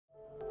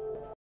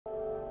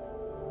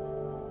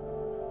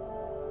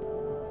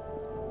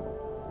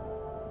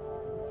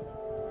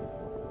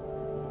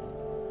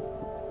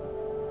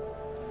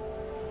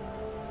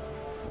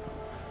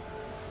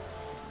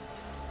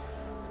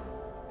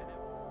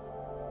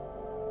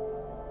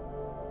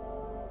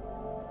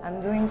I'm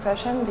doing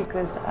fashion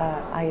because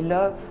I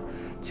love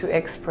to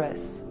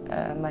express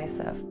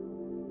myself.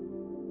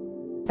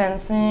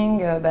 Fencing,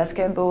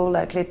 basketball,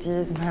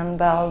 athleticism,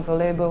 handball,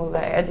 volleyball,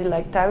 I did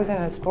like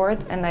thousands of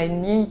sports and I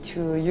need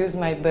to use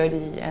my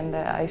body and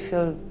I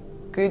feel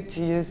good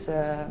to use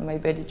my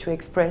body, to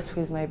express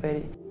with my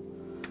body.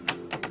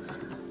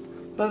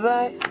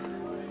 Bye-bye.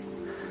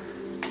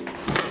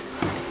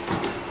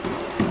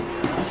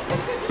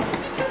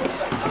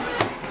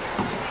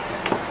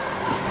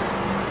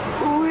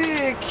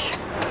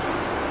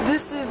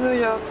 This is New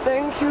York.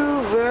 Thank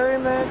you very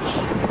much.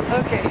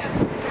 Okay,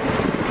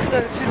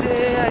 so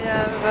today I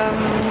have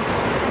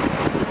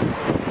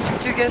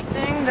two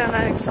castings, then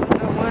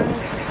Alexander Wang.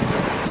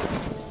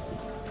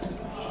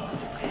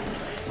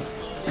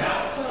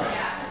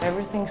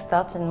 Everything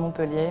starts in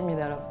Montpellier,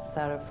 middle of the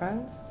south of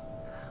France.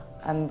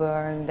 I'm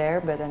born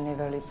there, but I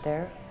never lived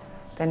there.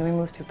 Then we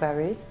moved to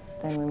Paris,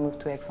 then we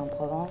moved to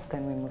Aix-en-Provence,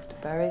 then we moved to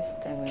Paris,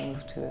 then we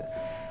moved to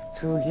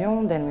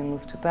Lyon, then we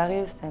moved to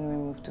Paris, then we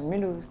moved to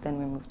Mulhouse, then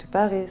we moved to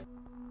Paris.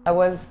 I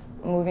was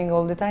moving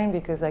all the time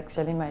because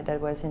actually my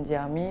dad was in the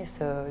army,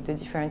 so the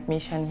different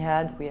mission he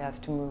had, we have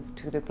to move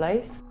to the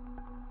place.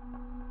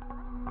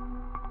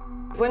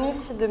 When you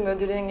see the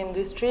modeling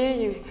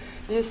industry,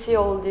 you see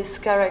all these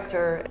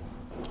characters,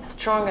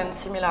 strong and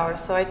similar,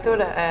 so I thought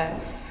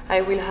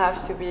I will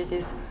have to be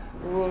this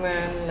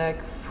woman,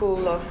 like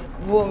full of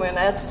woman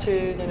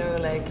attitude, you know,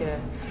 like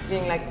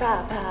being like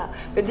pa pa.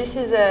 But this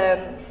is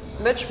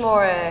much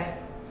more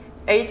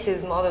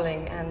 80s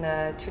modeling,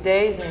 and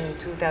today's in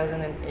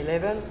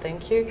 2011,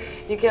 thank you,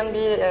 you can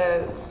be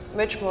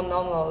much more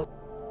normal.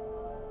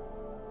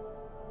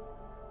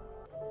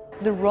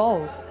 The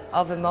role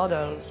of a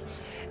model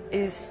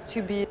is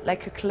to be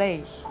like a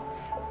clay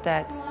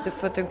that the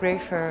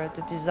photographer,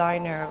 the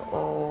designer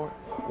or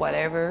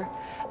whatever,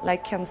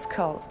 like can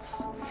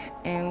sculpt,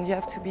 and you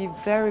have to be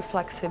very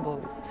flexible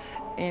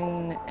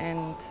and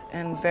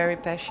very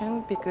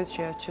patient because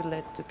you have to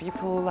let the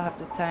people have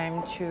the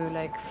time to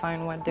like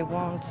find what they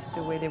want,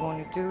 the way they want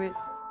to do it.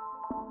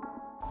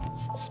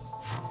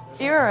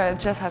 Here I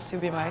just have to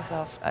be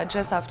myself. I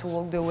just have to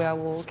walk the way I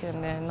walk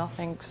and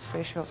nothing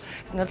special.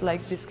 It's not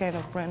like this kind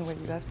of brand where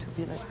you have to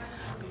be like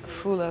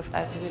full of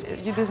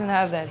attitude. You doesn't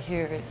have that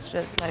here. It's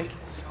just like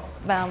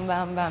bam,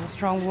 bam, bam,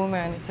 strong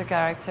woman. It's a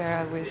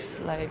character with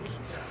like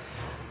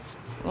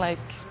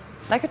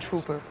a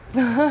trooper.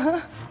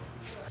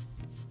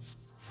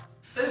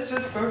 That's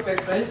just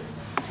perfect, right?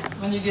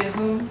 When you get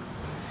home,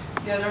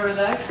 you gotta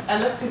relax. I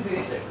love to do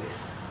it like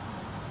this.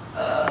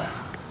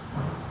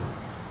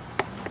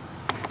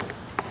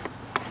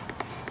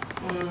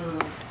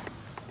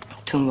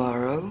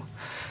 Tomorrow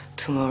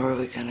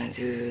we're gonna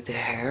do the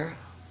hair.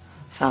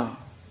 Enfin,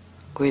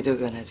 Guido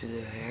gonna do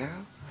the hair,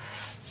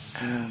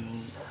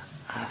 and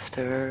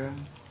after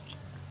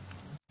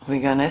we're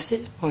gonna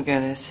see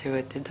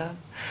what they done.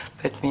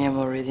 But me, I'm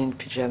already in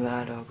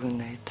pyjama, alors good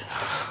night.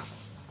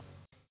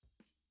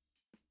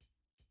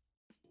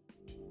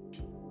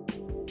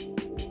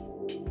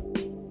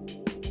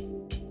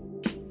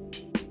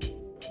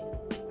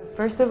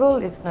 First of all,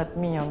 it's not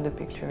me on the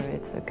picture,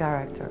 it's a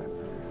character.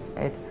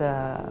 It's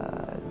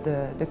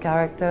the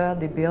character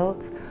they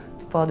built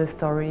for the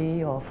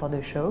story or for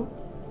the show.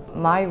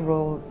 My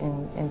role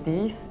in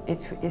this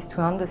is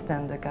to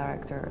understand the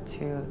character,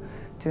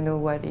 to know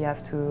what you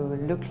have to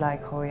look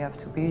like, how you have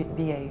to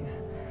behave,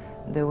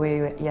 the way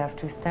you have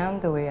to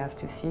stand, the way you have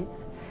to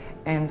sit.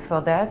 And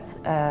for that,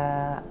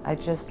 I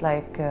just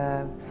like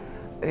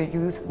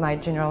use my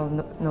general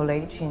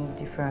knowledge in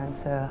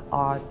different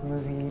art,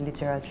 movie,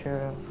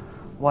 literature,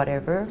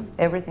 whatever.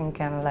 Everything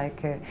can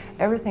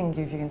everything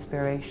gives you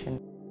inspiration.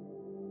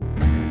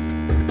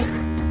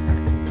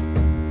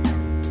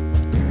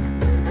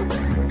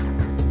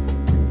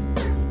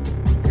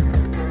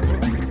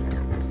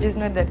 It's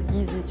not that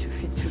easy to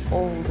fit to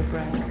all the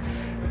brands.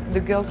 The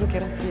girls who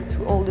can fit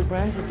to all the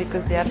brands is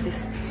because they have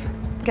this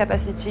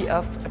capacity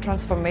of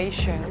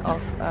transformation,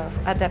 of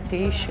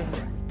adaptation.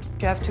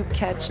 You have to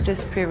catch the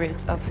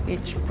spirit of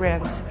each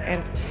brand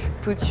and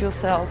put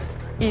yourself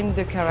in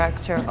the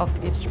character of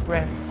each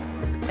brand.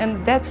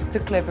 And that's the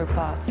clever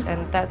part,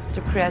 and that's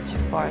the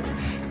creative part,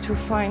 to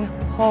find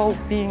how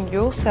being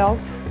yourself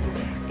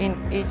in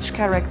each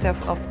character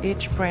of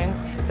each brand,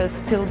 but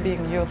still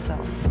being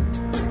yourself.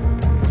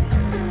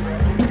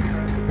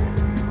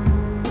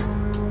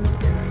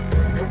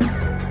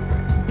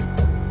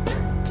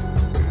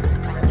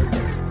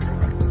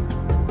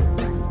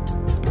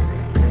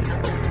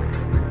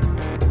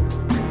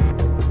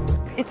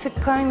 It's a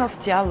kind of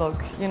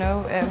dialogue, you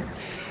know.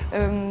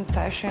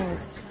 Fashion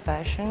is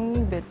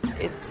fashion, but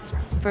it's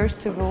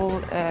first of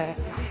all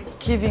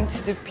giving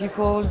to the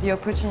people the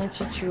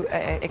opportunity to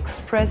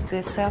express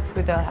themselves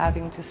without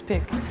having to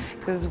speak.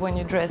 Because when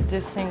you dress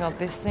this thing or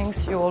these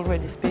things, you're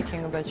already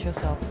speaking about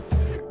yourself.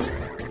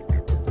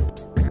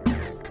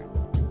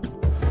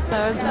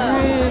 That was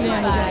really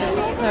intense.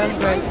 That was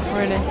great,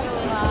 really.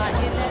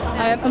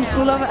 I'm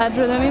full of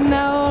adrenaline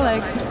now,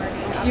 like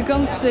you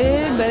can't see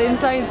it, but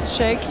inside it's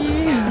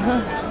shaky.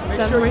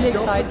 That's really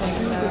exciting.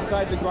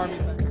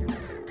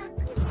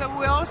 So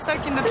we're all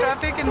stuck in the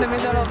traffic in the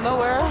middle of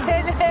nowhere,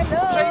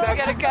 trying to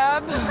get a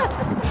cab.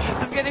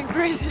 It's getting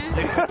crazy.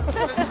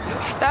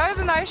 That was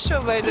a nice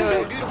show, by the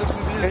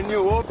way. And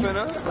you open,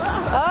 huh?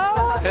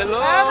 Oh,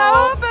 Hello. and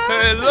I open.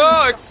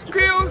 Hello.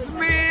 Excuse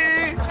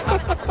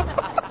me.